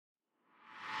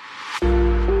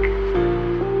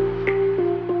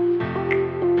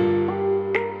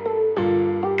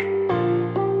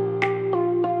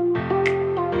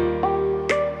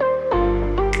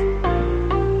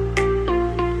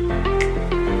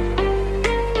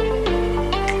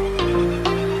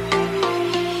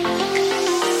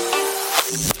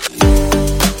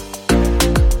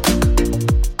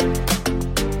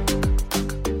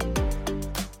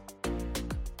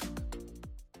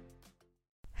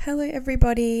Hello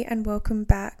everybody and welcome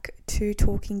back to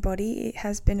Talking Body. It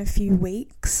has been a few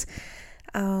weeks.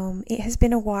 It has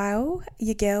been a while.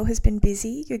 Your girl has been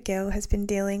busy. Your girl has been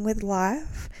dealing with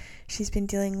life. She's been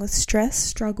dealing with stress,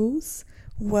 struggles,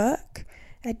 work,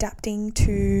 adapting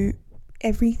to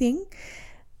everything.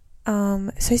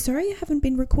 So sorry I haven't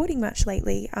been recording much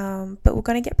lately, but we're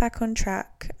going to get back on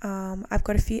track. I've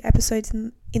got a few episodes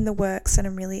in the works and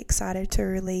I'm really excited to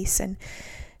release and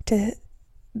to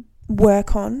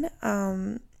work on.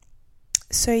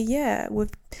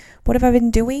 What have I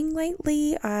been doing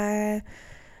lately? I've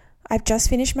just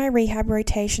finished my rehab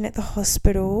rotation at the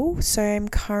hospital, so I'm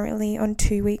currently on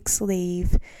 2 weeks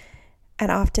leave, and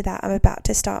after that I'm about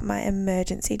to start my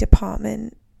emergency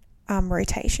department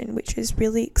rotation, which is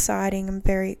really exciting. I'm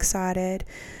very excited,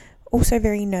 also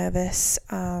very nervous.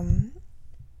 The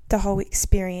whole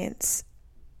experience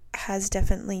has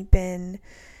definitely been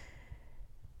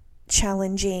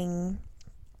challenging,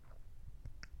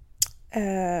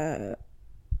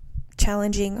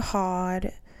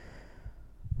 hard,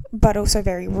 but also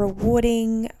very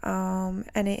rewarding,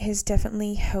 and it has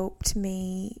definitely helped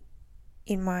me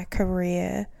in my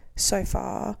career so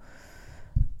far.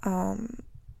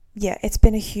 It's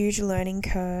been a huge learning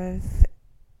curve.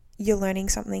 You're learning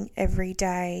something every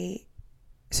day,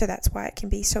 so that's why it can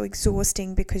be so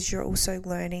exhausting, because you're also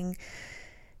learning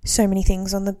so many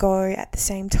things on the go at the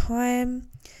same time.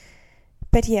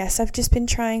 But yes, I've just been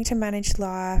trying to manage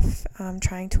life,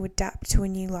 trying to adapt to a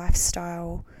new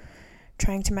lifestyle,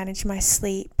 trying to manage my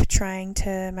sleep, trying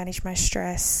to manage my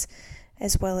stress,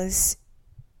 as well as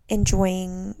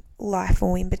enjoying life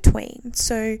all in between.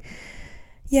 So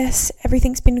yes,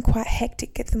 everything's been quite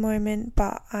hectic at the moment,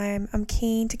 but I'm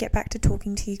keen to get back to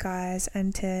talking to you guys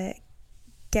and to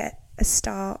get a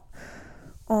start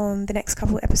on the next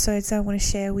couple of episodes I want to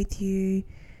share with you.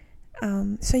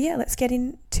 Let's get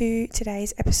into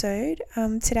today's episode.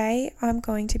 Today I'm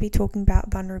going to be talking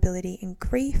about vulnerability and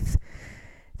grief.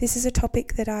 This is a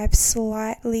topic that I've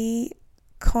slightly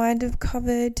kind of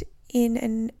covered in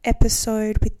an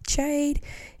episode with Jade.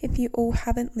 If you all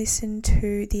haven't listened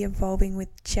to the Evolving with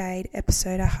Jade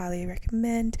episode, I highly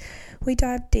recommend. We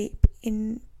dive deep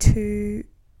into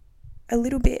a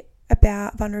little bit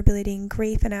about vulnerability and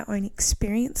grief and our own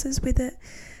experiences with it.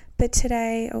 But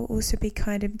today I'll also be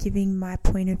kind of giving my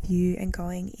point of view and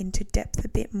going into depth a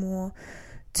bit more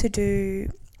to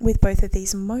do with both of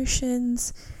these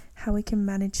emotions, how we can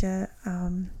manage it,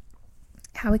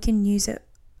 how we can use it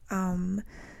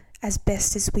as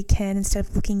best as we can, instead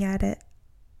of looking at it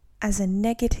as a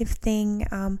negative thing,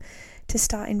 to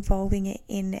start involving it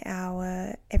in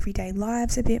our everyday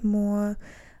lives a bit more,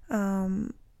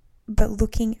 but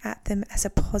looking at them as a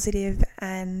positive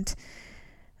and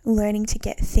learning to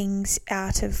get things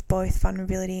out of both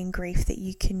vulnerability and grief that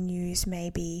you can use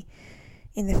maybe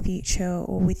in the future,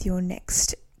 or with your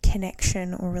next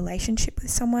connection or relationship with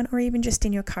someone, or even just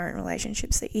in your current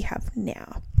relationships that you have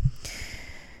now.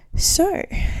 So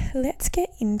let's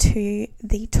get into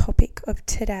the topic of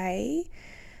today.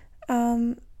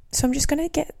 So I'm just going to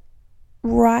get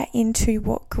right into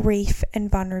what grief and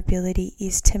vulnerability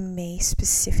is to me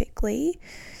specifically.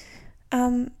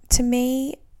 To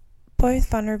me, both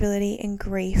vulnerability and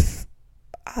grief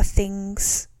are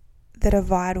things that are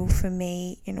vital for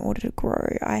me in order to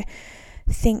grow. I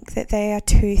think that they are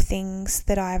two things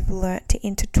that I've learnt to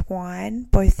intertwine,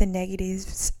 both the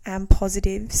negatives and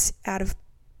positives out of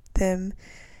them.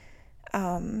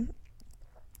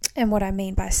 And what I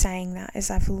mean by saying that is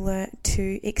I've learnt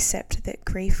to accept that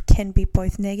grief can be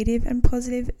both negative and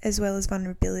positive, as well as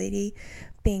vulnerability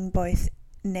being both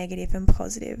negative and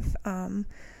positive.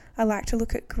 I like to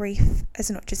look at grief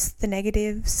as not just the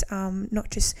negatives, not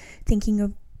just thinking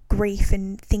of grief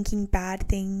and thinking bad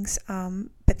things,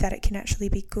 but that it can actually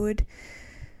be good.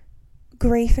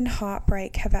 Grief and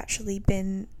heartbreak have actually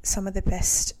been some of the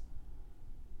best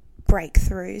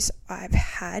breakthroughs I've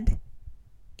had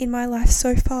in my life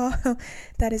so far.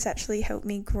 That has actually helped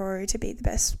me grow to be the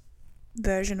best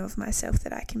version of myself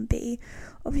that I can be.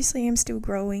 Obviously I'm still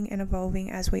growing and evolving,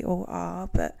 as we all are,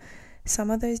 but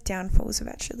some of those downfalls have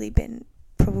actually been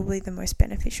probably the most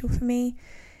beneficial for me.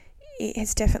 It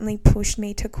has definitely pushed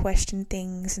me to question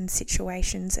things and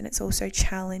situations, and it's also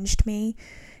challenged me.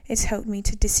 It's helped me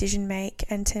to decision make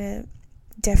and to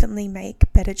definitely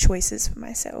make better choices for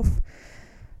myself.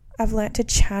 I've learnt to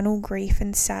channel grief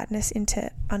and sadness into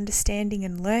understanding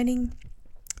and learning,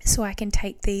 so I can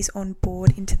take these on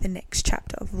board into the next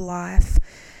chapter of life,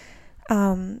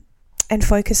 and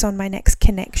focus on my next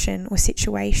connection or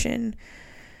situation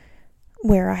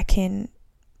where I can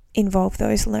involve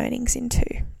those learnings into.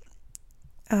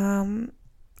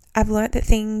 I've learnt that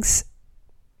things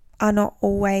are not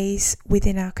always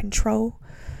within our control.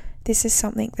 This is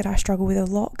something that I struggle with a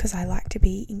lot because I like to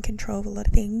be in control of a lot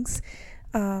of things.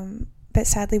 But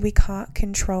sadly, we can't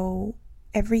control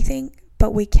everything,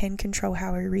 but we can control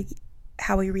how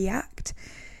we react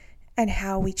and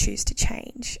how we choose to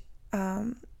change.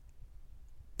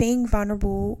 Being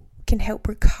vulnerable can help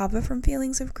recover from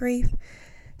feelings of grief.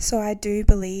 So I do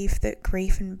believe that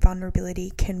grief and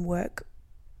vulnerability can work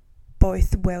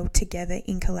both well together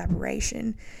in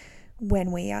collaboration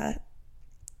when we are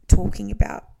talking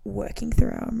about working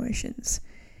through our emotions.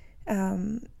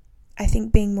 I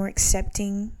think being more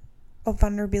accepting of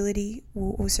vulnerability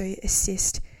will also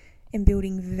assist in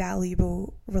building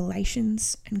valuable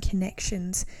relations and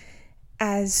connections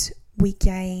as we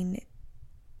gain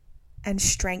and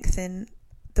strengthen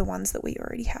the ones that we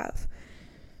already have.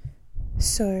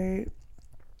 So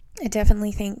I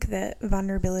definitely think that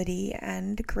vulnerability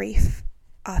and grief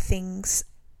are things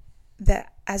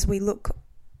that, as we look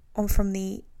on from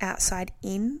the outside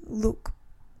in, look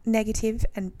negative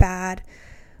and bad,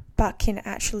 but can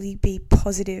actually be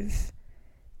positive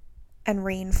and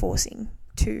reinforcing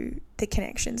to the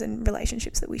connections and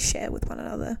relationships that we share with one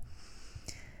another.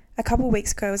 A couple of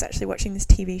weeks ago, I was actually watching this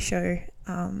TV show.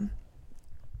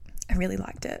 I really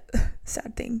liked it.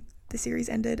 Sad thing, the series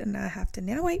ended and I have to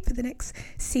now wait for the next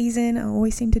season. I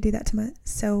always seem to do that to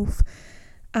myself.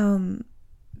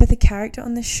 But the character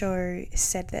on the show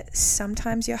said that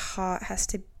sometimes your heart has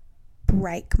to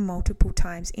break multiple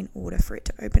times in order for it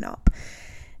to open up.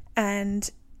 And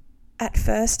at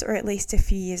first, or at least a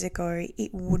few years ago,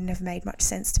 it wouldn't have made much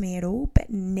sense to me at all. But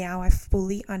now I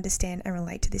fully understand and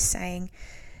relate to this saying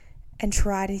and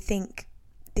try to think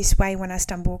this way when I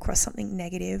stumble across something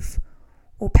negative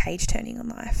or page turning in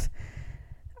life.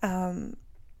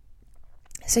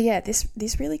 So yeah, this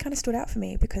really kind of stood out for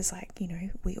me because, like, you know,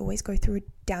 we always go through a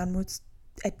downward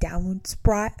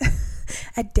spiral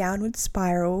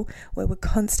where we're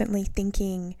constantly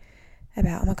thinking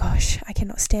about, oh my gosh, I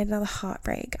cannot stand another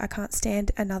heartbreak. I can't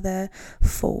stand another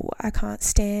fall. I can't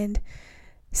stand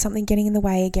something getting in the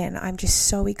way again. I'm just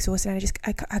so exhausted.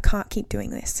 I can't keep doing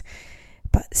this.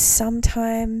 But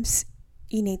sometimes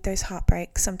you need those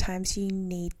heartbreaks. Sometimes you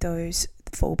need those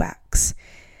fallbacks.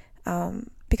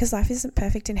 Because life isn't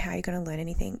perfect, and how you're going to learn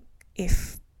anything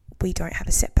if we don't have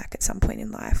a setback at some point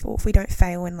in life, or if we don't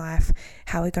fail in life,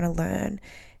 how are we going to learn?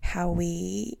 How are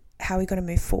we going to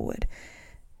move forward?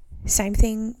 Same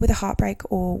thing with a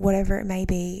heartbreak or whatever it may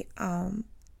be.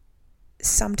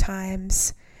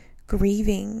 Sometimes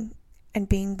grieving and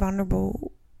being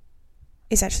vulnerable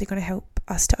is actually going to help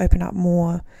us to open up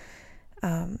more.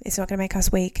 It's not going to make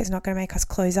us weak. It's not going to make us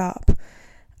close up.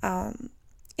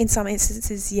 In some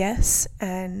instances, yes,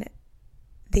 and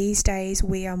these days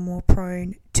we are more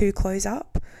prone to close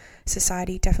up.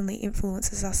 Society definitely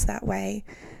influences us that way,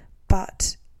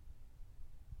 but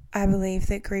I believe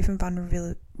that grief and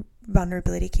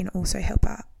vulnerability can also help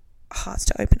our hearts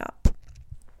to open up.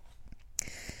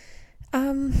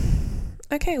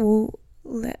 Okay, well,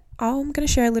 I'm going to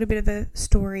share a little bit of a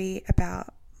story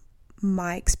about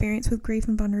my experience with grief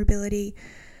and vulnerability.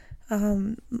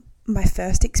 My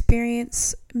first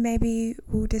experience, maybe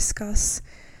we'll discuss.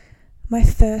 My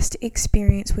first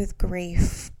experience with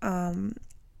grief,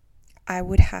 I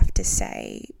would have to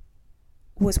say,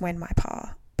 was when my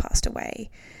pa passed away.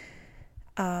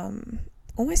 I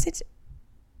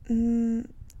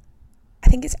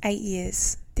think it's 8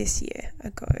 years this year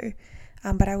ago,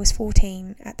 but I was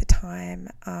 14 at the time,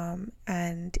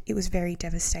 and it was very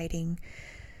devastating.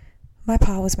 My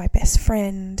pa was my best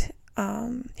friend.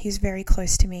 He was very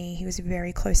close to me. He was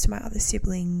very close to my other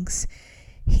siblings.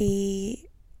 He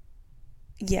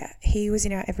was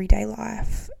in our everyday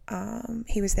life.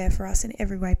 He was there for us in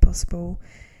every way possible.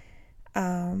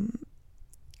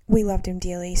 We loved him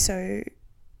dearly. So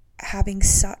having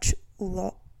such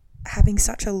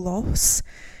a loss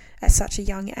at such a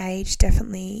young age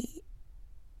definitely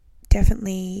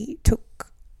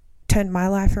turned my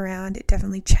life around. It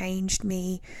definitely changed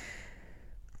me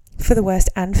for the worst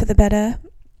and for the better.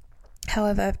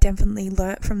 However, I've definitely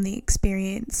learnt from the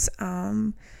experience.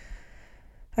 I've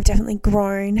definitely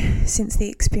grown since the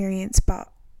experience,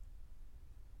 but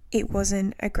it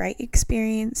wasn't a great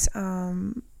experience.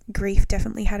 Grief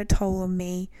definitely had a toll on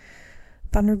me.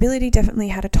 Vulnerability definitely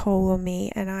had a toll on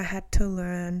me, and I had to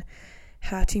learn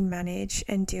how to manage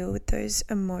and deal with those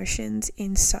emotions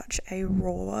in such a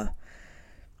raw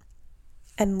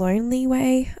and lonely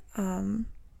way.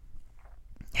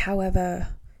 However,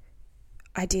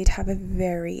 I did have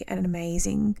an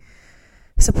amazing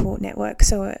support network,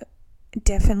 so it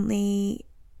definitely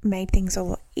made things a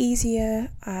lot easier.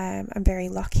 I'm very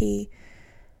lucky.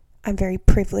 I'm very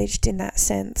privileged in that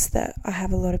sense that I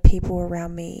have a lot of people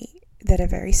around me that are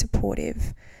very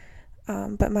supportive.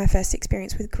 But my first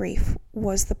experience with grief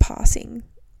was the passing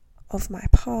of my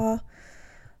pa.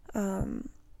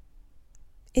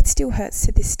 It still hurts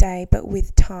to this day, but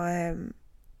with time,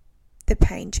 the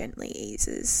pain gently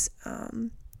eases.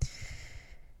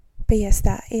 But yes,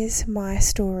 that is my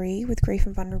story with grief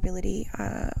and vulnerability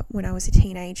when I was a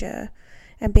teenager.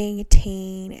 And being a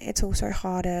teen, it's also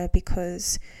harder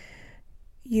because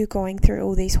you're going through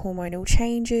all these hormonal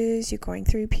changes, you're going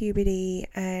through puberty,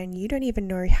 and you don't even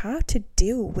know how to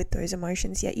deal with those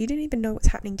emotions yet. You don't even know what's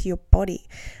happening to your body,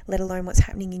 let alone what's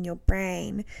happening in your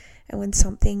brain. And when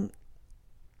something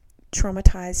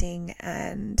traumatizing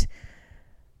and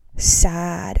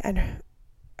sad and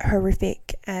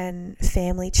horrific and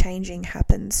family changing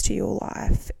happens to your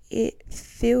life, it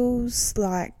feels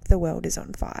like the world is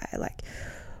on fire. Like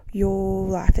your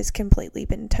life has completely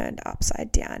been turned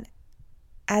upside down,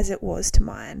 as it was to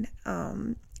mine,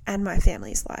 and my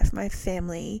family's life. My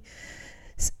family's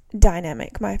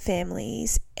dynamic, my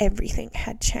family's everything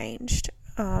had changed,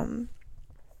 and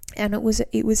it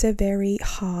was a very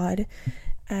hard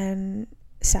and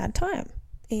sad time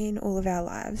in all of our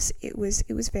lives. It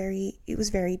was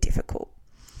very difficult.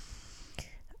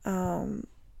 And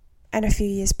a few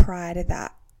years prior to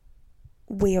that,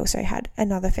 we also had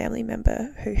another family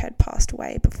member who had passed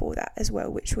away before that as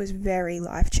well, which was very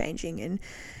life-changing and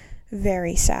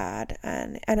very sad,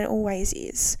 and it always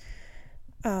is.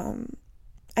 And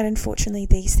unfortunately,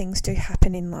 these things do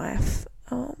happen in life,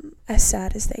 as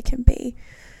sad as they can be.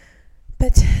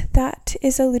 But that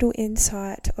is a little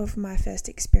insight of my first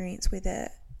experience with it,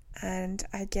 and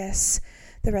I guess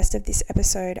the rest of this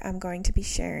episode I'm going to be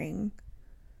sharing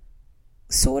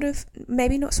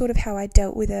maybe not how I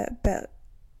dealt with it, but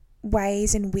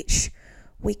ways in which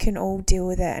we can all deal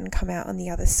with it and come out on the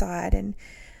other side. And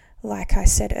like I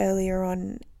said earlier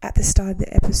on at the start of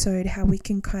the episode, how we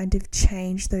can kind of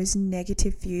change those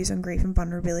negative views on grief and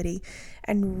vulnerability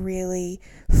and really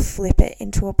flip it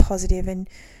into a positive and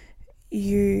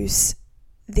use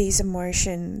these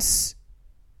emotions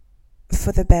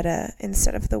for the better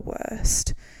instead of the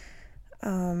worst.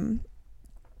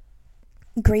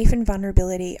 Grief and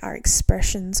vulnerability are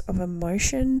expressions of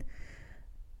emotion.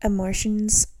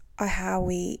 Emotions are how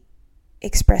we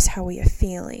express how we are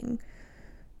feeling.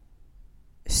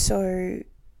 So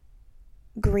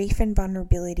grief and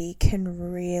vulnerability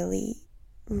can really,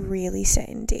 really set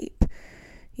in deep.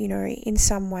 You know, in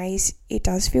some ways it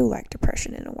does feel like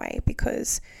depression in a way,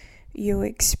 because you're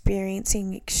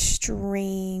experiencing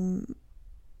extreme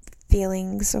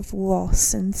feelings of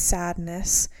loss and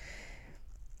sadness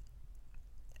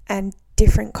and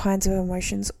different kinds of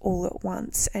emotions all at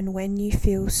once. And when you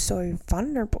feel so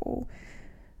vulnerable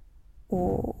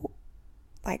or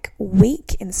like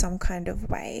weak in some kind of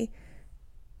way,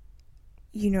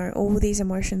 you know, all these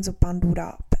emotions are bundled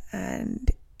up, and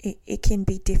it can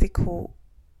be difficult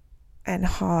and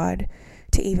hard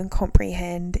to even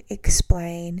comprehend,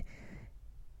 explain,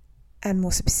 and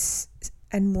more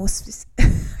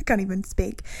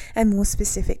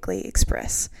specifically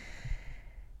express.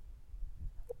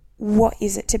 What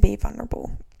is it to be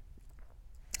vulnerable?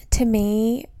 To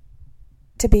me,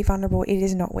 to be vulnerable, it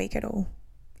is not weak at all.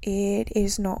 It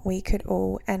is not weak at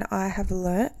all. And I have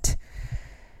learnt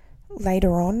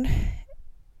later on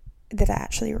that it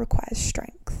actually requires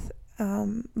strength.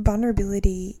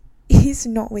 Vulnerability is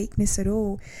not weakness at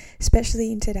all,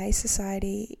 especially in today's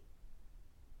society.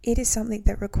 It is something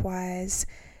that requires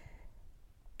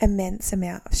immense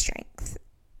amount of strength.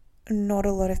 Not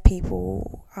a lot of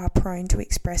people are prone to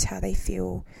express how they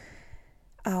feel,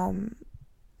 and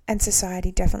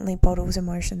society definitely bottles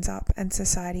emotions up, and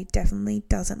society definitely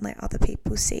doesn't let other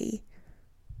people see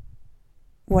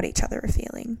what each other are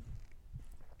feeling.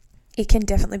 It can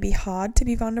definitely be hard to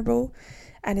be vulnerable,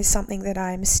 and is something that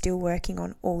I'm still working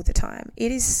on all the time.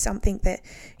 It is something that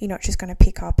you're not just going to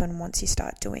pick up and once you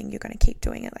start doing, you're going to keep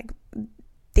doing it. Like,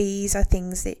 these are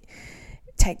things that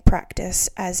take practice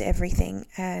as everything,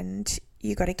 and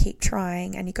you got to keep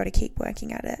trying and you got to keep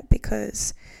working at it,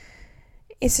 because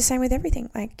it's the same with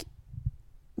everything. Like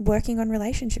working on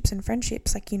relationships and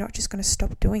friendships, like you're not just going to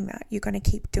stop doing that, you're going to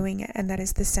keep doing it. And that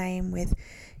is the same with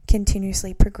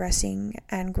continuously progressing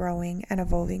and growing and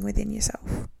evolving within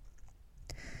yourself.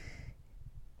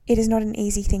 It is not an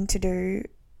easy thing to do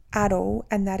at all,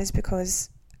 and that is because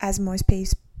as most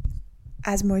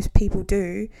people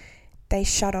do, they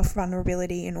shut off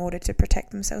vulnerability in order to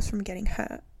protect themselves from getting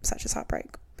hurt, such as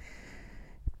heartbreak.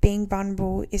 Being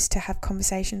vulnerable is to have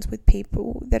conversations with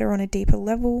people that are on a deeper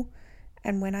level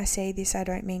And when I say this, I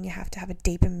don't mean you have to have a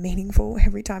deep and meaningful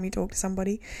every time you talk to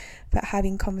somebody, but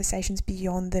having conversations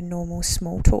beyond the normal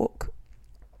small talk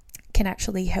can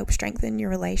actually help strengthen your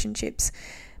relationships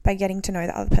by getting to know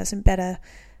the other person better,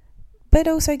 but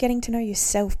also getting to know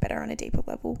yourself better on a deeper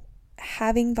level.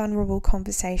 Having vulnerable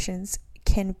conversations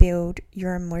can build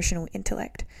your emotional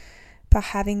intellect. By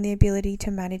having the ability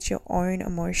to manage your own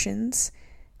emotions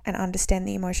and understand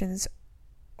the emotions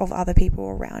of other people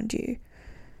around you.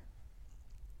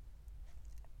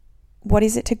 What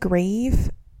is it to grieve?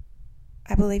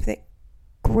 I believe that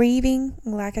grieving,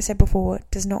 like I said before,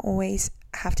 does not always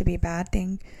have to be a bad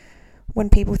thing. When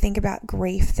people think about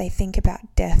grief, they think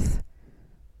about death,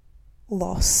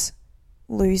 loss,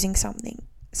 losing something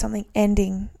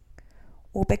ending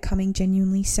or becoming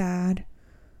genuinely sad,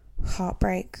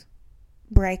 heartbreak,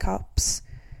 breakups.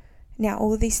 Now,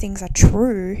 all of these things are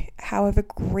true. However,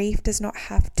 grief does not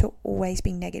have to always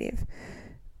be negative.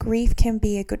 Grief can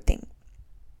be a good thing.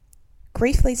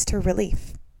 Grief leads to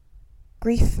relief.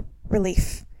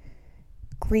 Relief.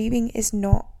 Grieving is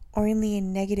not only a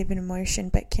negative emotion,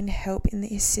 but can help in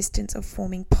the assistance of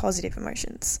forming positive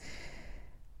emotions.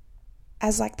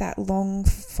 As like that long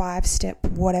 5-step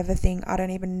whatever thing, I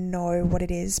don't even know what it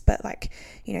is, but like,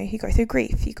 you go through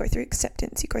grief, you go through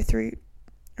acceptance, you go through,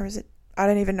 or is it, I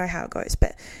don't even know how it goes,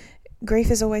 but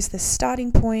grief is always the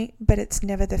starting point, but it's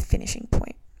never the finishing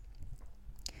point.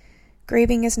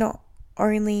 Grieving is not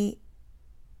only,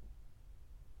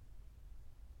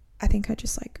 I think I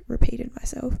just repeated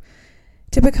myself,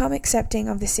 to become accepting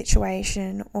of the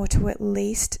situation, or to at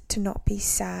least to not be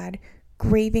sad.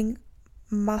 Grieving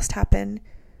must happen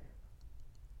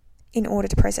in order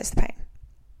to process the pain.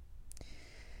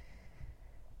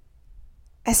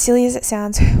 As silly as it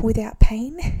sounds, without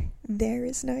pain, there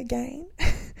is no gain.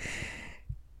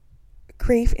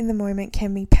 Grief in the moment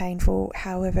can be painful.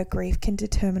 However, grief can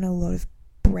determine a lot of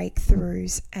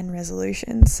breakthroughs and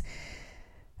resolutions.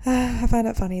 I find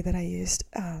it funny that I used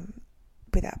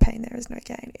without pain, there is no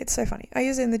gain. It's so funny. I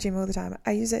use it in the gym all the time.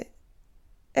 I use it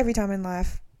every time in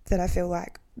life that I feel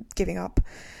like giving up,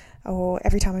 or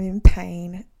every time I'm in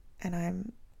pain and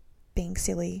I'm being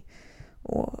silly,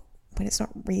 or when it's not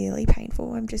really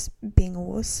painful, I'm just being a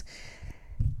wuss.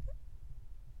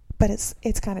 But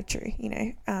it's kind of true,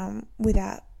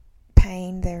 without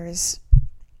pain there is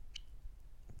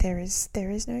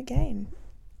no gain.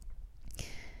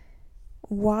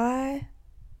 Why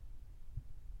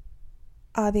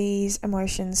are these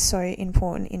emotions so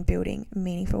important in building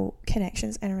meaningful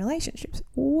connections and relationships?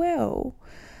 Well,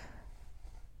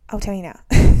 I'll tell you now.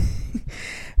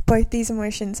 Both these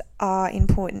emotions are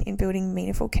important in building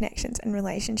meaningful connections and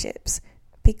relationships,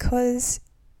 because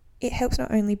it helps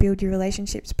not only build your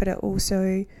relationships, but it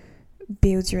also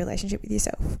builds your relationship with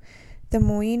yourself. The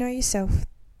more you know yourself,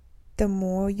 the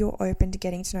more you're open to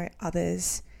getting to know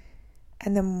others,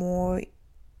 and the more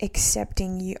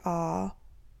accepting you are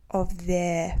of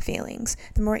their feelings.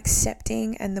 The more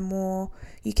accepting and the more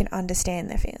you can understand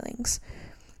their feelings.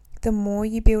 The more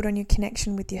you build on your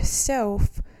connection with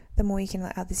yourself, the more you can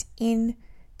let others in,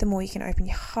 the more you can open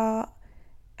your heart,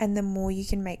 and the more you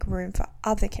can make room for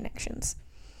other connections.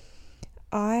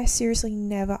 I seriously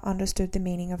never understood the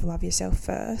meaning of love yourself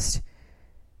first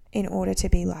in order to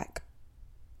be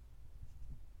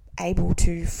able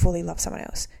to fully love someone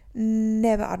else.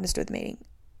 Never understood the meaning.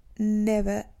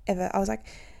 Never, ever. I was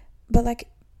but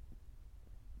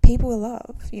people are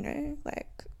love,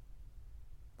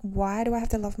 why do I have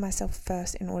to love myself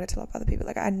first in order to love other people?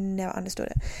 I never understood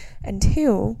it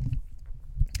until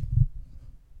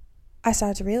I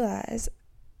started to realize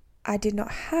I did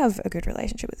not have a good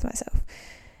relationship with myself.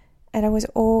 And I was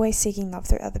always seeking love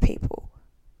through other people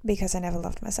because I never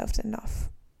loved myself enough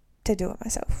to do it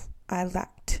myself. I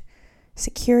lacked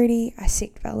security. I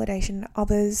sought validation in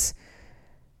others.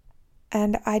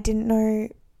 And I didn't know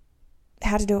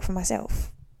how to do it for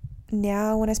myself.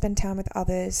 Now, when I spend time with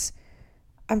others,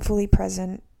 I'm fully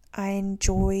present. I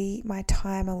enjoy my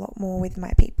time a lot more with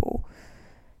my people.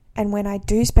 And when I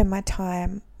do spend my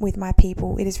time with my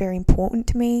people, it is very important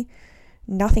to me.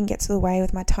 Nothing gets in the way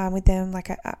with my time with them.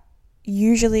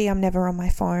 Usually I'm never on my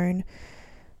phone.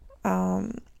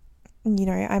 I'm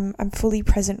fully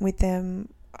present with them.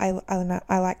 I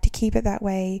like to keep it that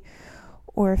way.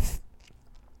 Or if,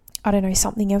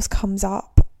 something else comes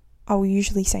up, I will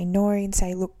usually say no and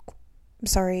say, look, I'm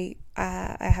sorry,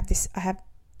 I have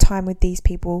time with these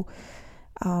people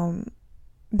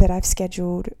that I've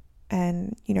scheduled,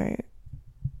 and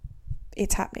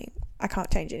it's happening. I can't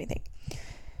change anything.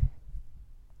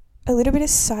 A little bit of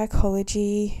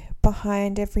psychology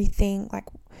behind everything,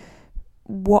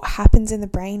 what happens in the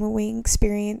brain when we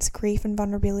experience grief and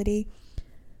vulnerability.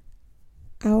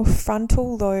 Our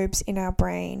frontal lobes in our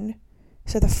brain,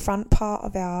 so the front part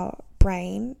of our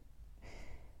brain,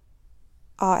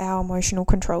 are our emotional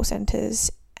control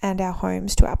centers and our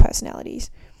homes to our personalities.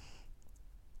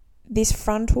 This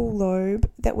frontal lobe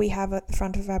that we have at the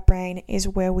front of our brain is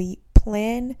where we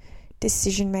plan,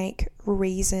 decision make,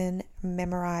 reason,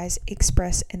 memorize,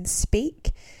 express, and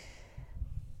speak,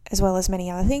 as well as many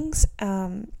other things.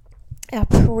 Our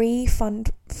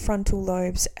prefrontal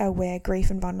lobes are where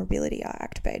grief and vulnerability are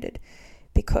activated,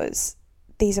 because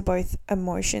these are both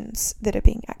emotions that are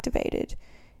being activated.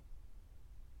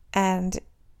 And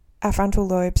our frontal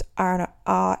lobes are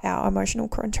our emotional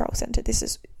control center. This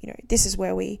is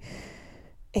where we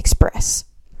express.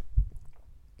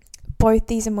 Both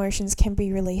these emotions can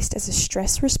be released as a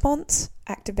stress response,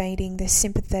 activating the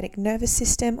sympathetic nervous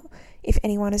system, if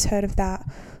anyone has heard of that,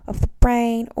 of the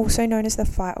brain, also known as the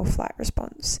fight or flight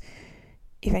response.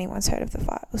 If anyone's heard of the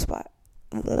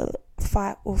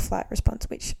fight or flight response,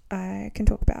 which I can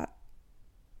talk about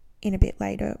in a bit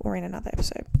later or in another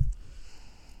episode.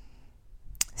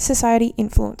 Society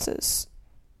influences.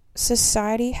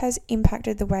 Society has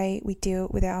impacted the way we deal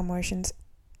with our emotions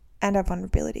and our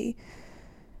vulnerability,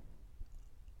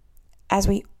 as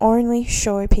we only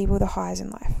show people the highs in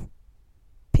life.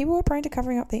 People are prone to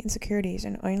covering up their insecurities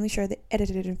and only show the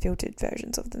edited and filtered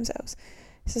versions of themselves.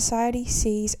 Society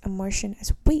sees emotion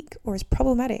as weak or as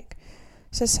problematic.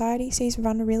 Society sees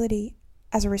vulnerability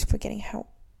as a risk for getting hurt.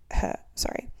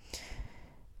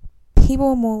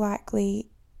 People are more likely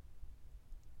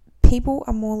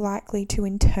to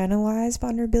internalize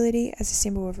vulnerability as a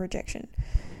symbol of rejection.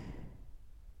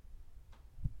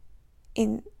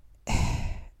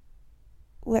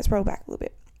 Let's roll back a little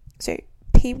bit. So,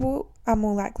 people are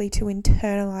more likely to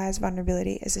internalize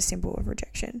vulnerability as a symbol of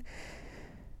rejection.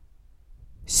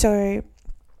 So,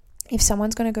 if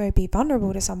someone's going to go be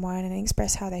vulnerable to someone and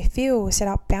express how they feel or set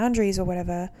up boundaries or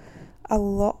whatever, a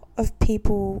lot of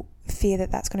people fear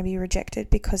that that's going to be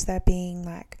rejected because they're being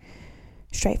like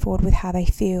straightforward with how they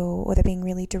feel, or they're being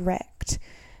really direct.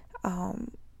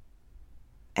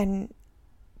 And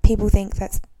people think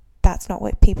that's not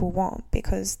what people want,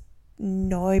 because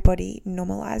nobody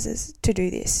normalizes to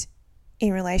do this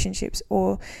in relationships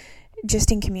or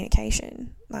just in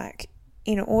communication. Like,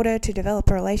 in order to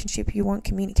develop a relationship, you want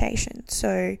communication.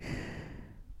 So,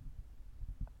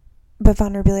 but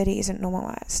vulnerability isn't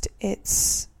normalized.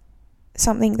 It's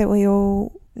something that we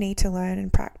all need to learn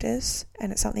and practice,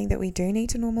 and it's something that we do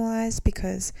need to normalize,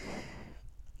 because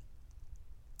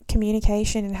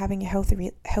communication and having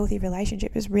a healthy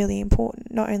relationship is really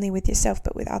important, not only with yourself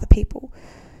but with other people.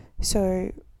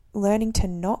 So learning to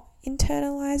not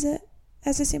internalize it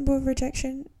as a symbol of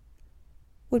rejection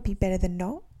would be better than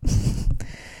not.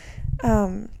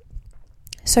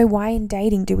 So why in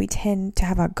dating do we tend to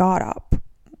have our guard up?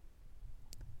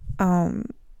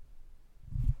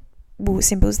 Well,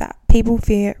 simple as that. People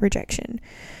fear rejection.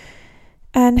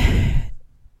 And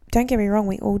don't get me wrong,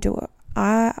 we all do it.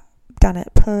 I've done it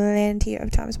plenty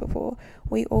of times before.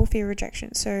 We all fear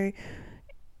rejection. So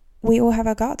we all have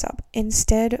our guards up.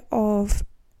 Instead of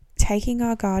taking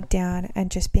our guard down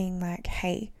and just being like,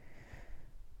 hey,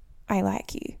 I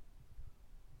like you.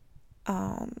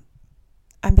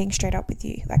 I'm being straight up with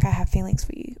you. Like, I have feelings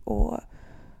for you. Or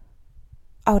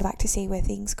I would like to see where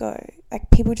things go.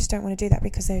 Like, people just don't want to do that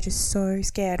because they're just so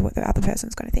scared what the other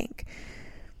person's going to think.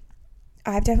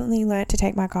 I've definitely learnt to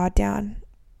take my guard down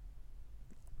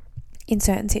in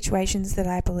certain situations that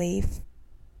I believe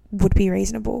would be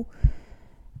reasonable.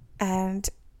 And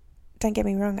don't get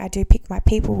me wrong, I do pick my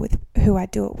people with who I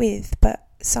do it with, but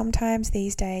sometimes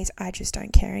these days I just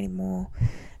don't care anymore.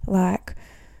 Like,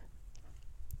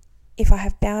 if I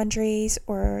have boundaries,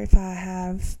 or if I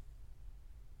have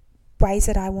ways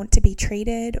that I want to be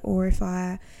treated, or if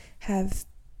I have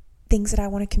things that I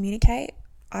want to communicate,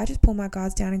 I just pull my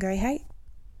guards down and go, hey,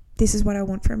 this is what I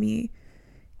want from you.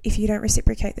 If you don't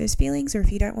reciprocate those feelings, or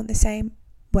if you don't want the same,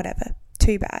 whatever,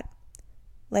 too bad.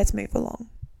 Let's move along.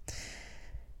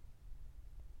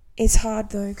 It's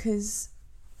hard though, because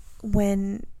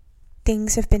when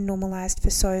things have been normalized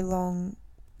for so long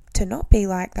to not be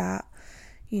like that,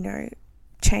 you know,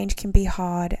 change can be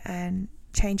hard, and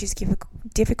change is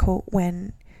difficult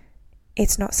when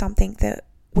it's not something that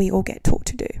we all get taught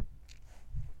to do.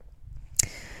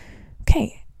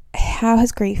 Okay, how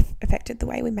has grief affected the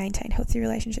way we maintain healthy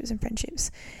relationships and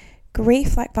friendships?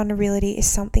 Grief, like vulnerability, is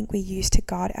something we use to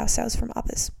guard ourselves from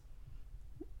others.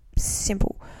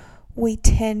 Simple. We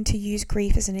tend to use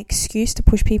grief as an excuse to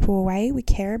push people away we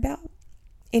care about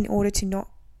in order to not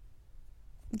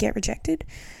get rejected.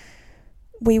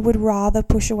 we would rather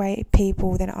push away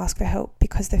people than ask for help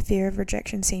because the fear of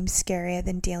rejection seems scarier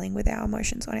than dealing with our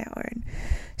emotions on our own.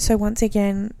 So once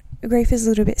again, grief is a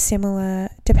little bit similar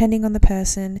depending on the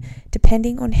person,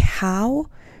 depending on how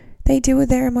they deal with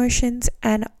their emotions.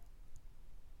 And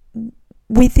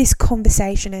with this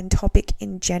conversation and topic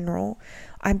in general,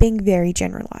 I'm being very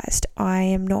generalized. I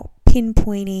am not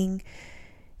pinpointing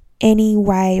any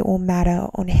way or matter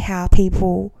on how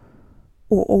people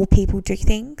or all people do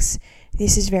things.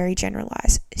 This is very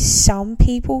generalized. Some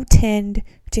people tend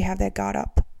to have their guard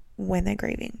up when they're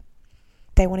grieving.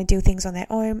 They want to do things on their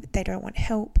own. They don't want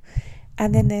help.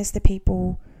 And then there's the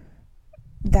people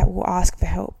that will ask for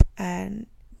help and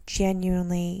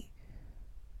genuinely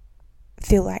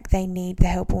feel like they need the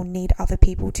help or need other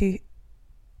people to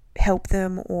help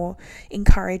them or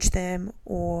encourage them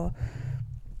or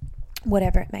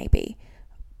whatever it may be.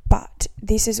 But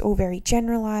this is all very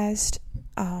generalized.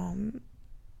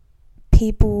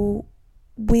 People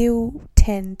will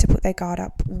tend to put their guard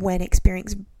up when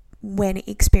experiencing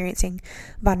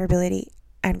vulnerability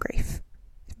and grief.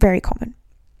 Very common.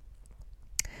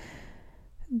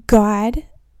 Guide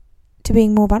to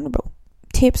being more vulnerable.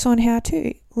 Tips on how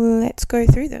to. Let's go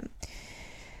through them.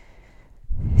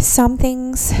 Some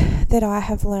things that I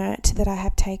have learnt, that I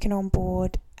have taken on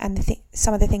board, and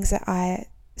some of the things that I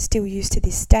still use to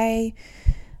this day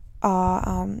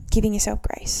are giving yourself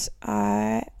grace.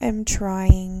 I am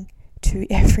trying to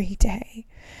every day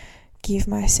give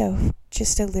myself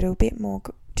just a little more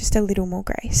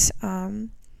grace.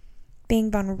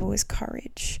 Being vulnerable is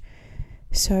courage.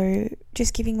 So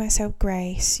just giving myself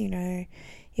grace,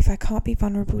 if I can't be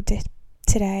vulnerable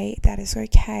today, that is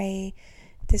okay.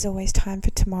 There's always time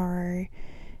for tomorrow.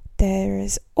 There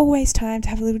is always time to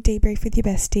have a little debrief with your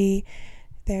bestie.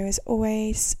 There is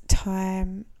always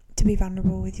time to be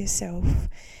vulnerable with yourself.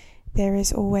 There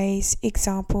is always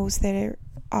examples. There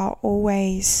are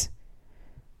always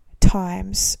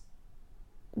times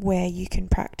where you can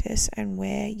practice and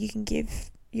where you can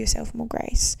give yourself more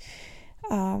grace.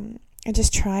 And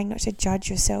just trying not to judge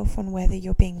yourself on whether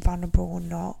you're being vulnerable or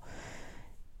not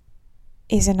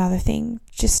is another thing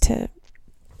just to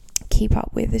keep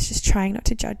up with. Is just trying not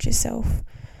to judge yourself.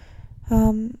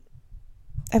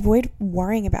 Avoid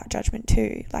worrying about judgment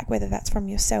too, like whether that's from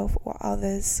yourself or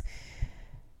others.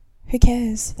 Who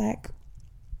cares? Like,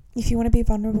 if you want to be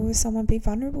vulnerable with someone, be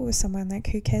vulnerable with someone. Like,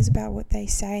 who cares about what they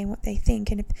say and what they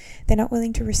think? And if they're not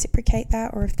willing to reciprocate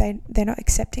that, or if they're not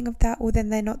accepting of that, well, then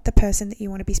they're not the person that you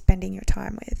want to be spending your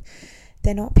time with.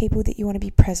 They're not people that you want to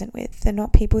be present with. They're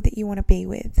not people that you want to be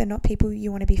with. They're not people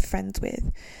you want to be friends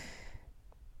with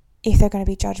if they're going to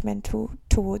be judgmental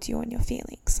towards you and your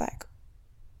feelings. Like,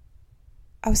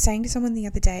 I was saying to someone the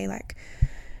other day, like,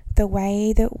 the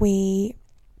way that we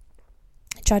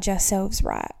judge ourselves,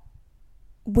 right?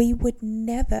 We would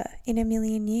never in a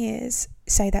million years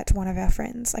say that to one of our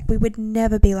friends. Like, we would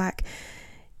never be like,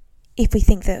 if we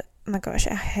think that, oh my gosh,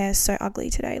 our hair's so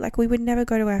ugly today, like, we would never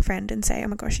go to our friend and say, oh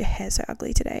my gosh, your hair's so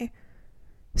ugly today.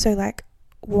 So, like,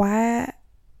 why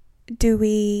do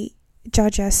we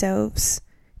judge ourselves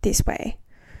this way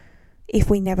if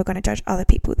we're never going to judge other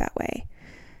people that way?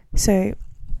 So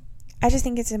I just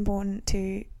think it's important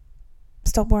to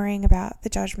stop worrying about the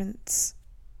judgments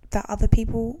that other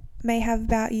people may have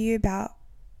about you, about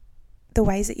the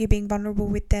ways that you're being vulnerable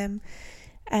with them,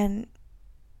 and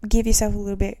give yourself a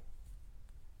little bit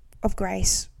of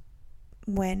grace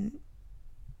when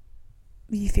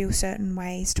you feel certain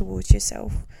ways towards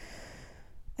yourself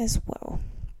as well.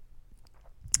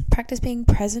 Practice being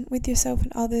present with yourself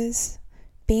and others.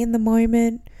 Be in the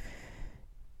moment.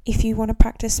 If you want to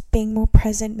practice being more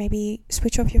present, maybe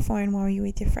switch off your phone while you're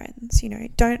with your friends.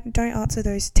 Don't answer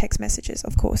those text messages,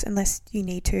 of course, unless you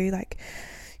need to. Like,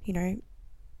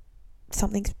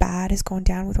 something's bad has gone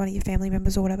down with one of your family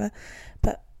members or whatever.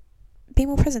 But be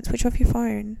more present. Switch off your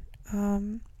phone.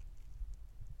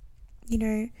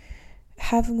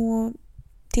 Have more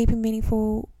deep and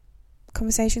meaningful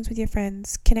conversations with your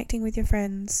friends, connecting with your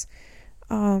friends,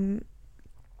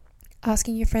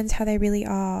 asking your friends how they really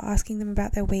are, asking them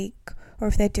about their week or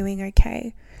if they're doing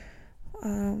okay.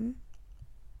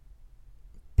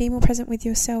 Be more present with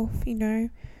yourself,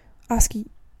 ask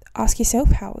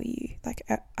yourself, how are you? Like,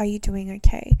 are you doing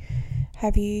okay?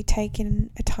 Have you taken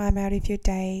a time out of your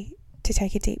day to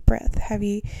take a deep breath? Have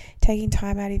you taken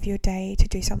time out of your day to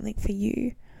do something for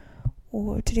you,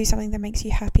 or to do something that makes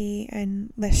you happy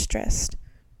and less stressed?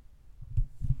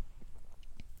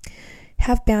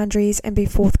 Have boundaries and be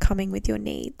forthcoming with your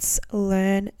needs.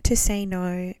 Learn to say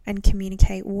no and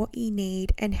communicate what you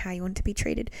need and how you want to be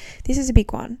treated. This is a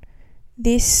big one.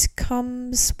 This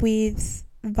comes with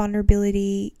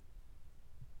vulnerability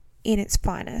in its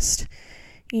finest.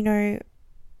 You know,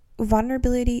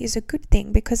 vulnerability is a good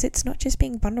thing because it's not just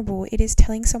being vulnerable, it is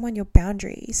telling someone your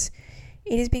boundaries.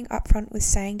 It is being upfront with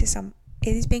someone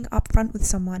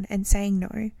and saying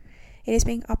no. It is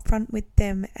being upfront with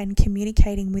them and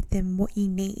communicating with them what you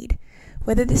need.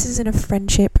 Whether this is in a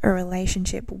friendship, a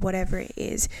relationship, whatever it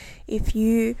is, if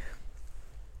you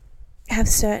have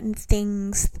certain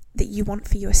things that you want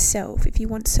for yourself, if you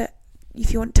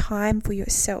want time for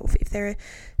yourself, if there are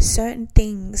certain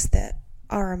things that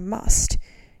are a must,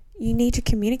 you need to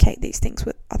communicate these things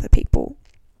with other people.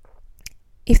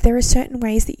 If there are certain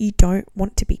ways that you don't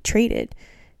want to be treated,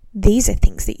 these are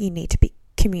things that you need to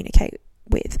communicate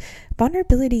with.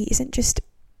 Vulnerability isn't just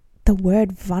the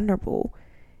word vulnerable.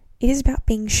 It is about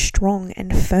being strong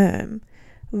and firm.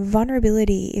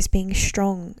 Vulnerability is being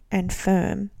strong and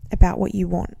firm about what you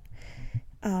want,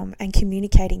 and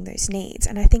communicating those needs.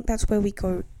 And I think that's where we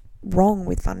go wrong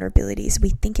with vulnerabilities. We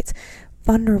think it's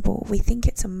vulnerable. We think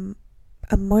it's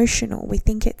emotional. We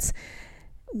think it's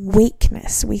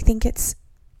weakness. We think it's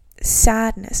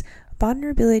sadness.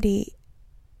 Vulnerability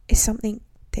is something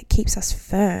that keeps us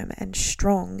firm and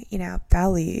strong in our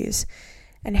values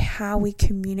and how we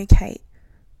communicate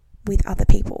with other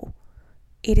people.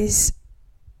 It is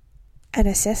a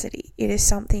necessity. It is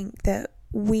something that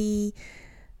we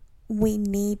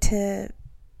need to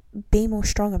be more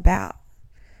strong about.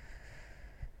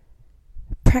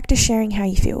 Practice sharing how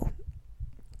you feel.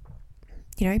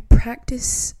 You know,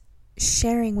 practice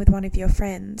sharing with one of your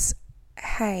friends,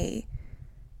 hey,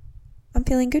 I'm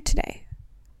feeling good today,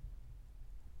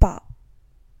 but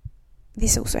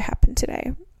this also happened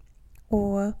today.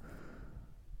 Or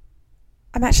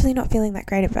I'm actually not feeling that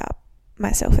great about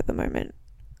myself at the moment.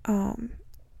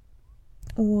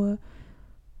 Or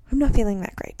I'm not feeling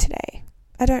that great today.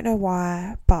 I don't know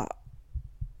why, but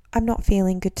I'm not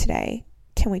feeling good today.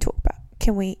 Can we talk about?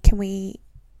 Can we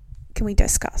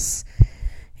discuss?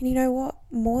 And you know what?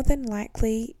 More than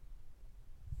likely,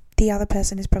 the other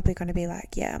person is probably going to be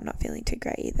like, yeah, I'm not feeling too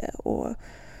great either.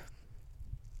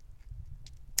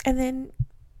 And then,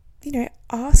 you know,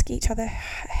 ask each other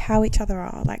how each other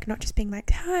are. Like, not just being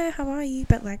like, hi, how are you?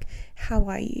 But like, how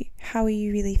are you? How are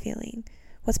you really feeling?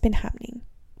 What's been happening?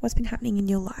 What's been happening in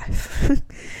your life?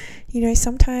 You know,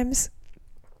 sometimes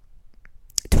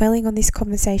dwelling on these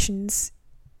conversations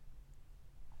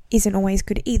isn't always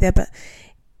good either, but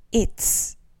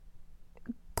it's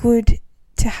good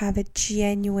to have a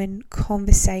genuine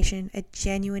conversation, a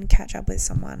genuine catch up with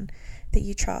someone that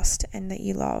you trust and that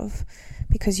you love,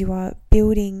 because you are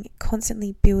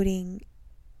constantly building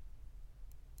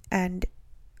and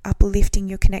uplifting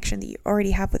your connection that you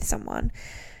already have with someone.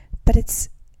 But it's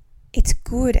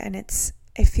good, and it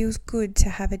feels good to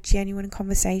have a genuine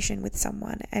conversation with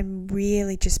someone and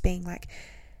really just being like,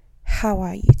 how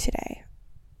are you today?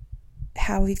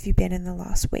 How have you been in the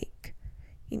last week?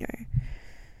 You know,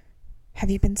 have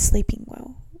you been sleeping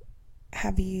well?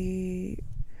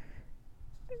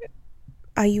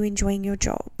 Are you enjoying your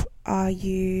job? Are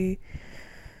you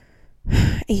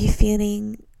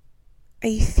feeling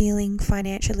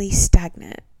financially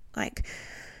stagnant? Like,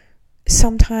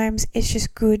 sometimes it's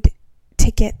just good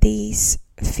to get these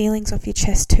feelings off your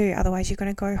chest too. Otherwise you're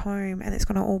going to go home and it's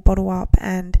going to all bottle up,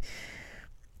 and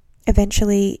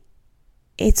eventually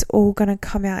it's all going to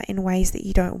come out in ways that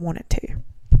you don't want it to.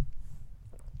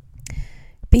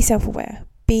 Be self-aware.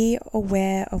 Be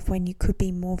aware of when you could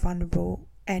be more vulnerable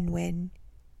and when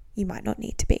you might not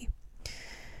need to be.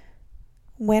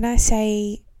 When I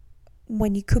say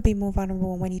when you could be more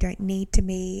vulnerable and when you don't need to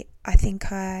be, I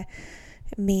think I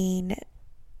mean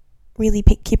really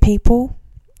pick your people.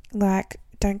 Like,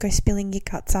 don't go spilling your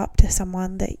guts up to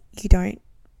someone that you don't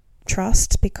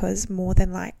trust, because more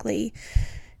than likely,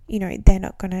 you know, they're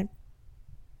not gonna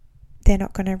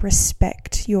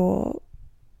respect your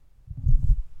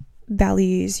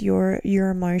values, your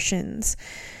emotions.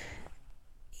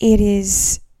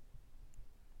 It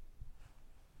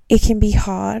can be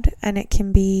hard, and it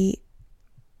can be,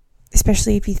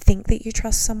 especially if you think that you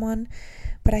trust someone,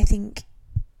 but I think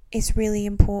it's really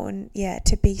important,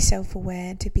 to be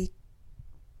self-aware, to be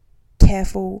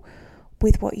careful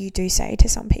with what you do say to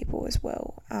some people as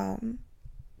well.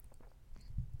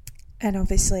 And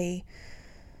obviously,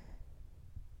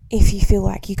 if you feel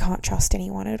like you can't trust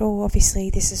anyone at all, obviously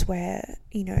this is where,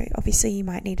 you know, obviously you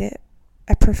might need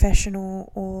a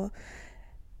professional or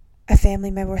a family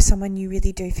member or someone you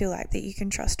really do feel like that you can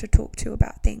trust to talk to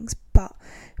about things. But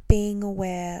being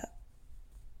aware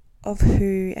of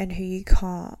who and who you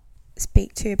can't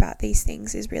speak to about these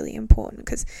things is really important,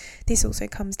 because this also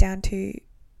comes down to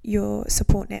your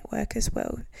support network as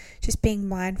well. Just being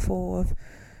mindful of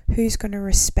who's going to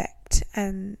respect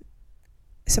and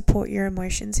support your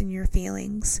emotions and your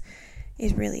feelings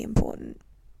is really important.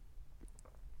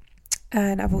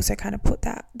 And I've also kind of put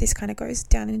that, this kind of goes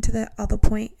down into the other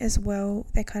point as well.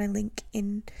 They kind of link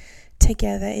in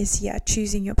together is,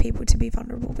 choosing your people to be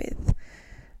vulnerable with.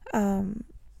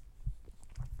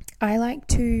 I like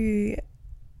to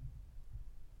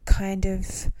kind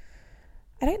of,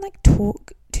 I don't like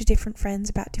talk to different friends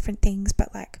about different things,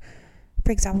 but like,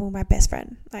 for example, my best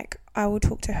friend, like I will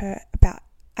talk to her about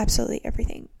absolutely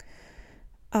everything.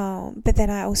 But then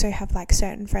I also have like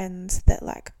certain friends that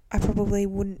like I probably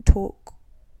wouldn't talk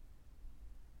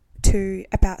to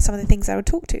about some of the things I would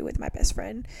talk to with my best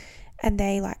friend, and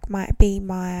they like might be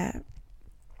my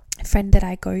friend that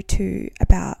I go to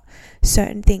about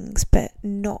certain things, but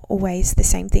not always the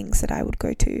same things that I would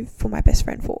go to for my best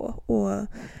friend for. Or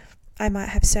I might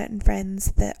have certain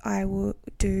friends that I will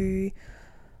do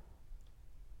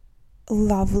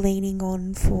love leaning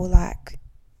on for like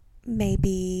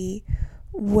maybe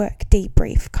work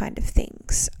debrief kind of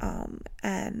things,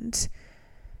 and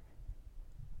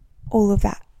all of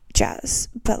that jazz.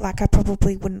 But like I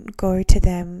probably wouldn't go to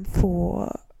them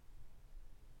for,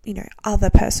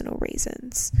 other personal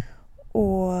reasons.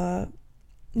 Or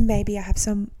maybe I have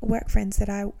some work friends that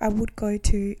I would go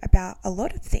to about a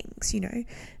lot of things,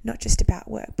 not just about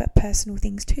work, but personal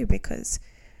things too, because,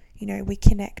 we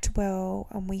connect well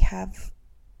and we have,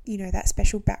 that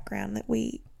special background that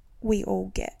we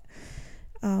all get.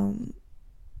 But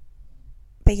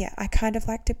yeah, I kind of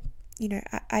like to,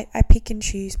 I pick and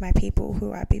choose my people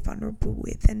who I be vulnerable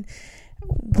with, and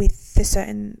with the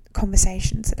certain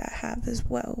conversations that I have as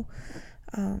well,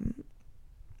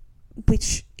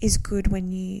 which is good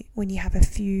when you have a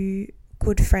few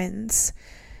good friends.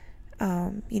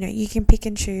 You can pick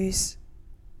and choose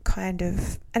kind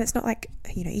of, and it's not like,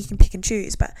 you can pick and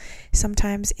choose, but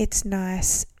sometimes it's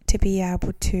nice to be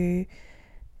able to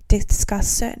discuss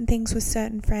certain things with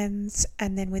certain friends,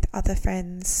 and then with other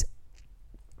friends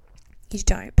you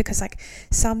don't, because like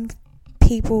some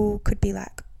people could be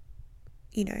like,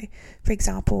 for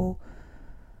example,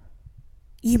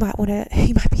 you might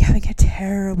be having a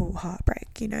terrible heartbreak,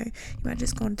 you might have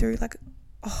just gone through like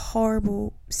a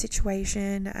horrible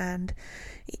situation and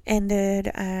it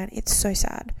ended and it's so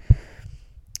sad,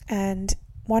 and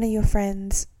one of your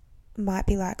friends might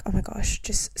be like, oh my gosh,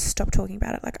 just stop talking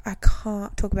about it, like I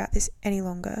can't talk about this any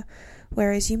longer.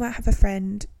 Whereas you might have a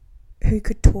friend who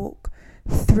could talk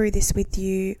through this with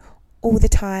you all the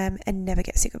time and never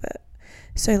get sick of it.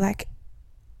 So like,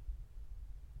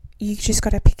 you just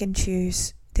got to pick and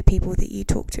choose the people that you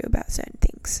talk to about certain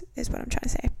things, is what I'm trying to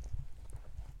say.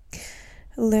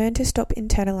 Learn to stop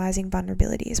internalizing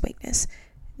vulnerability as weakness.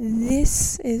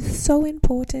 This is so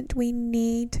important. We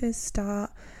need to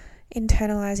start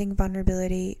internalizing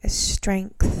vulnerability as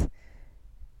strength,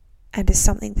 and as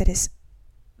something that is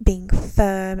being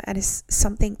firm, and as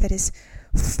something that is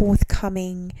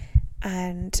forthcoming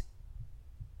and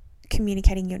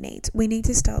communicating your needs. We need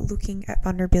to start looking at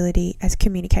vulnerability as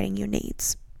communicating your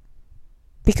needs,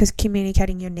 because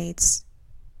communicating your needs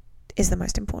is the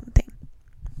most important thing.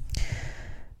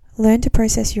 Learn to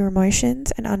process your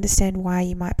emotions and understand why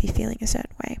you might be feeling a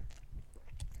certain way.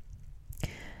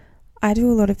 I do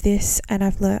a lot of this, and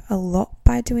I've learnt a lot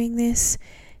by doing this.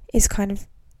 It's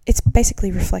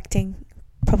basically reflecting.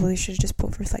 Probably should have just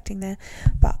put reflecting there,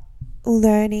 but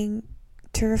learning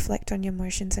to reflect on your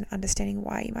emotions and understanding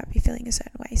why you might be feeling a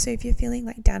certain way. So if you're feeling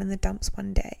like down in the dumps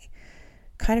one day,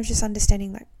 kind of just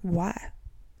understanding like why.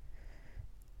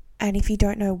 And if you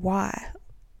don't know why,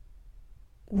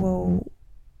 well,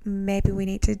 maybe we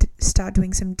need to start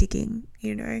doing some digging,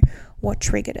 what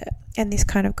triggered it. And this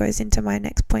kind of goes into my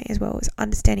next point as well, is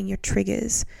understanding your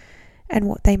triggers and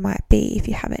what they might be if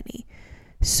you have any.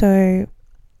 So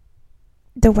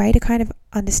the way to kind of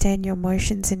understand your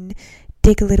emotions and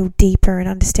dig a little deeper and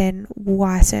understand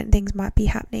why certain things might be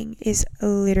happening is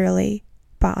literally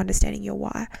by understanding your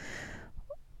why.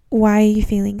 Why are you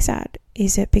feeling sad?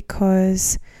 Is it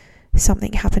because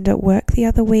something happened at work the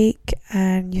other week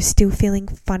and you're still feeling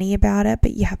funny about it,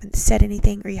 but you haven't said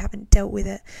anything or you haven't dealt with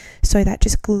it, so that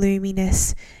just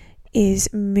gloominess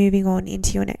is moving on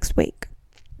into your next week?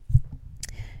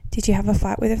 Did you have a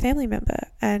fight with a family member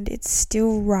and it's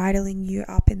still riddling you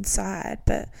up inside,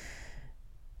 but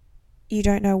you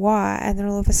don't know why, and then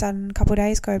all of a sudden a couple of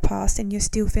days go past and you're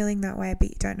still feeling that way, but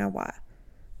you don't know why?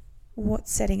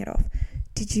 What's setting it off?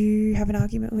 Did you have an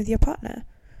argument with your partner?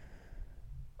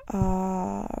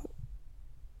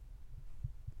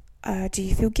 Do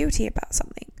you feel guilty about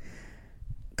something?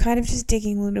 Kind of just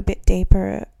digging a little bit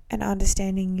deeper and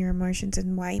understanding your emotions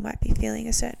and why you might be feeling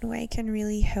a certain way can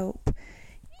really help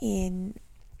in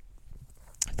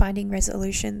finding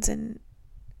resolutions and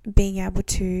being able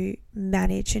to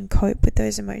manage and cope with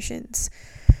those emotions.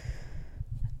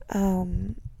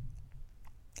 And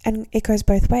it goes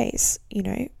both ways,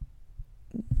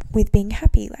 with being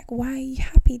happy. Like, why are you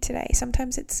happy today?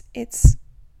 Sometimes it's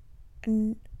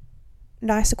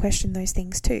nice to question those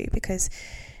things too, because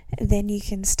then you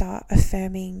can start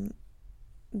affirming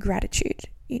gratitude.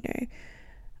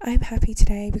 I'm happy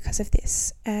today because of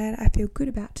this, and I feel good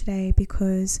about today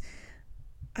because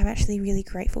I'm actually really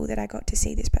grateful that I got to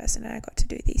see this person and I got to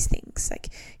do these things. Like,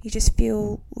 you just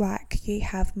feel like you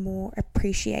have more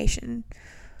appreciation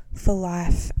for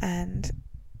life and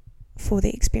for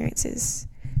the experiences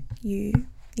you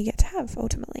get to have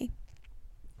ultimately.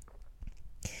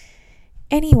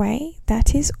 Anyway,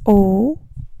 that is all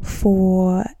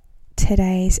for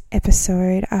today's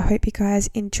episode. I hope you guys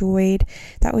enjoyed.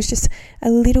 That was just a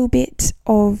little bit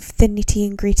of the nitty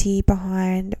and gritty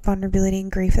behind vulnerability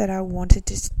and grief that I wanted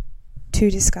to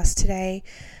discuss today.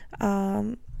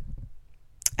 I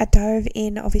dove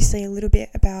in obviously a little bit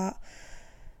about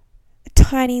a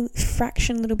tiny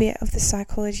fraction, little bit of the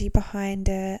psychology behind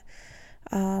it,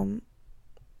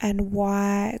 and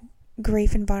why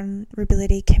grief and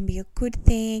vulnerability can be a good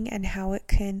thing, and how it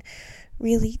can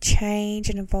really change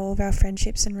and evolve our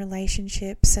friendships and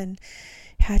relationships, and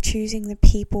how choosing the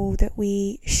people that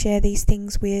we share these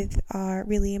things with are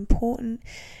really important,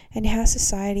 and how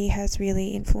society has really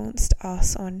influenced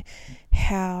us on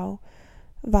how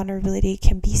vulnerability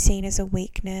can be seen as a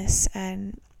weakness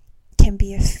and can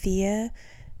be a fear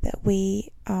that we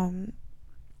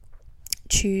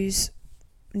choose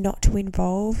not to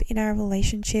involve in our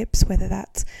relationships, whether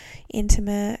that's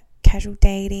intimate, casual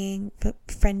dating,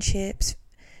 friendships,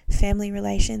 family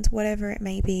relations, whatever it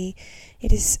may be.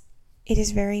 It is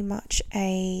very much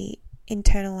a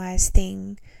internalized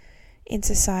thing in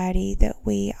society that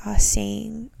we are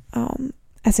seeing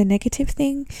as a negative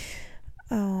thing,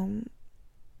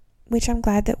 which I'm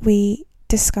glad that we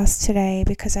discussed today,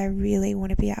 because I really want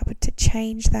to be able to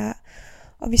change that.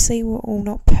 Obviously, we're all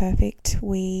not perfect.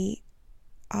 We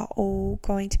are all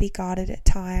going to be guarded at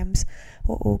times.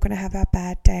 We're all going to have our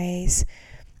bad days.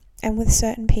 And with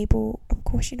certain people, of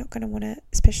course, you're not going to want to,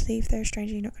 especially if they're a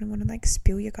stranger, you're not going to want to like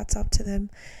spill your guts up to them.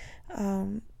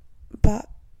 But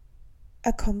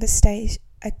a conversation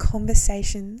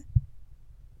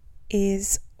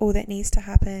is all that needs to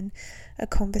happen. A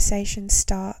conversation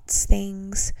starts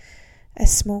things. A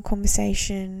small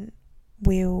conversation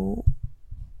will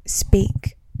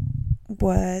speak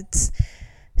words.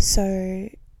 So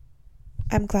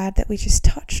I'm glad that we just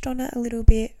touched on it a little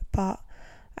bit, but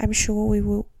I'm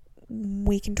sure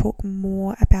we can talk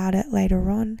more about it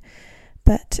later on.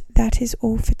 But that is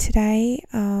all for today.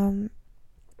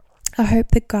 I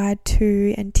hope the guide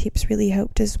to and tips really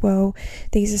helped as well.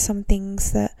 These are some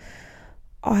things that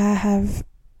I have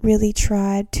really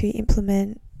tried to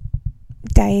implement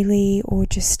daily, or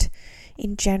just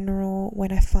in general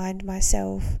when I find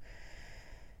myself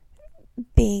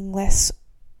being less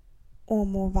or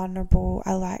more vulnerable.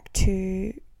 I like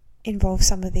to involve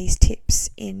some of these tips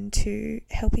into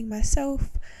helping myself.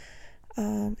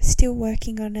 Still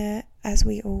working on it, as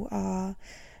we all are,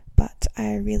 but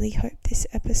I really hope this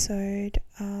episode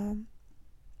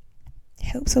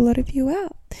helps a lot of you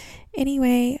out.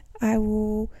 Anyway, I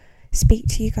will speak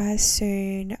to you guys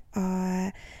soon.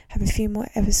 I have a few more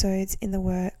episodes in the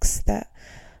works that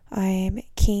I am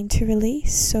keen to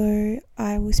release, so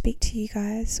I will speak to you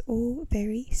guys all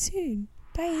very soon.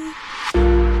 Bye.